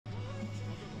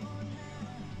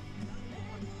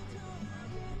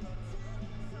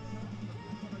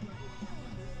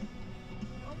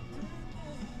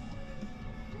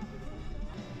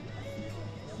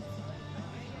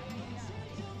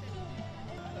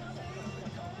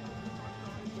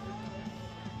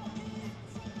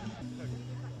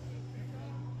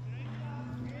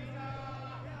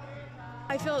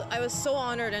I was so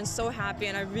honored and so happy,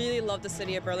 and I really love the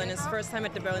city of Berlin. It's the first time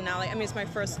at the Berlinale. I mean, it's my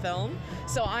first film,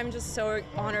 so I'm just so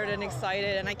honored and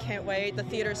excited, and I can't wait. The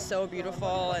theater is so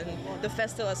beautiful, and the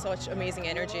festival has such amazing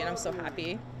energy, and I'm so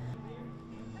happy.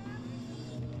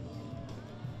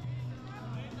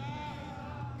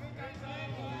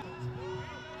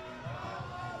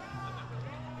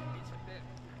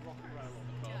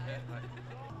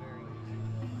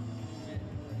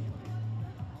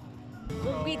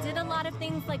 We did a lot of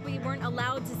things, like we weren't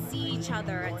allowed to see each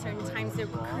other at certain times to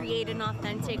create an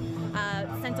authentic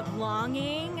sense of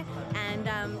longing, and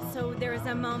so there was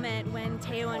a moment when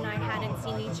Teo and I hadn't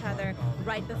seen each other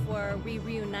right before we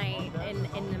reunite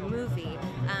in the movie.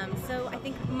 So I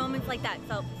think moments like that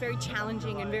felt very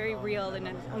challenging and very real in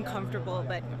an uncomfortable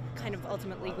but kind of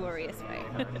ultimately glorious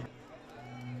way.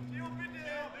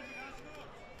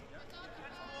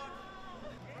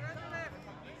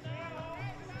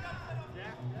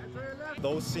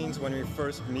 Those scenes when we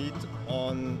first meet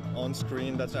on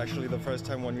screen, that's actually the first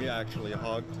time when we actually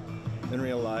hugged in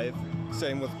real life.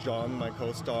 Same with John, my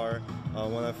co-star.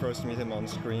 When I first meet him on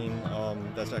screen,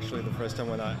 that's actually the first time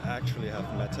when I actually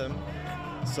have met him.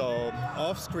 So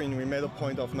off screen we made a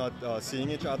point of not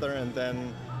seeing each other, and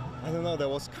then I don't know, there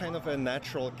was kind of a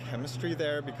natural chemistry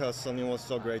there because Celine was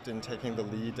so great in taking the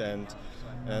lead, and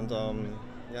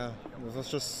yeah, it was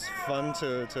just fun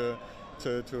to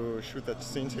shoot that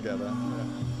scene together.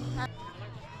 Yeah.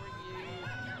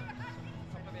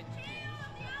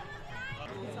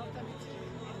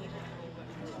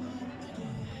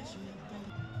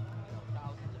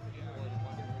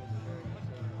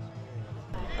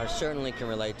 I certainly can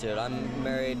relate to it. I'm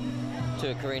married to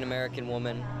a Korean American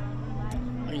woman.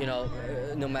 You know,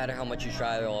 no matter how much you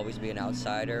try, there'll always be an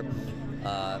outsider.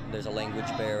 There's a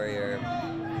language barrier,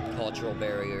 cultural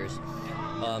barriers.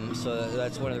 So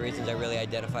that's one of the reasons I really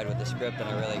identified with the script, and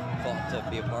I really fought to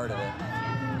be a part of it.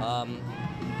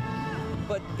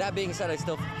 But that being said, I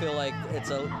still feel like it's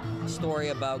a story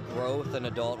about growth and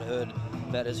adulthood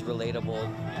that is relatable,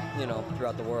 you know,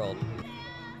 throughout the world.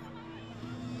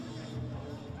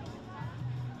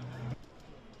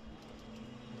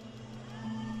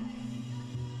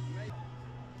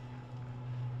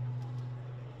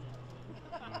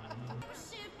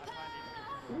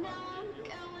 No.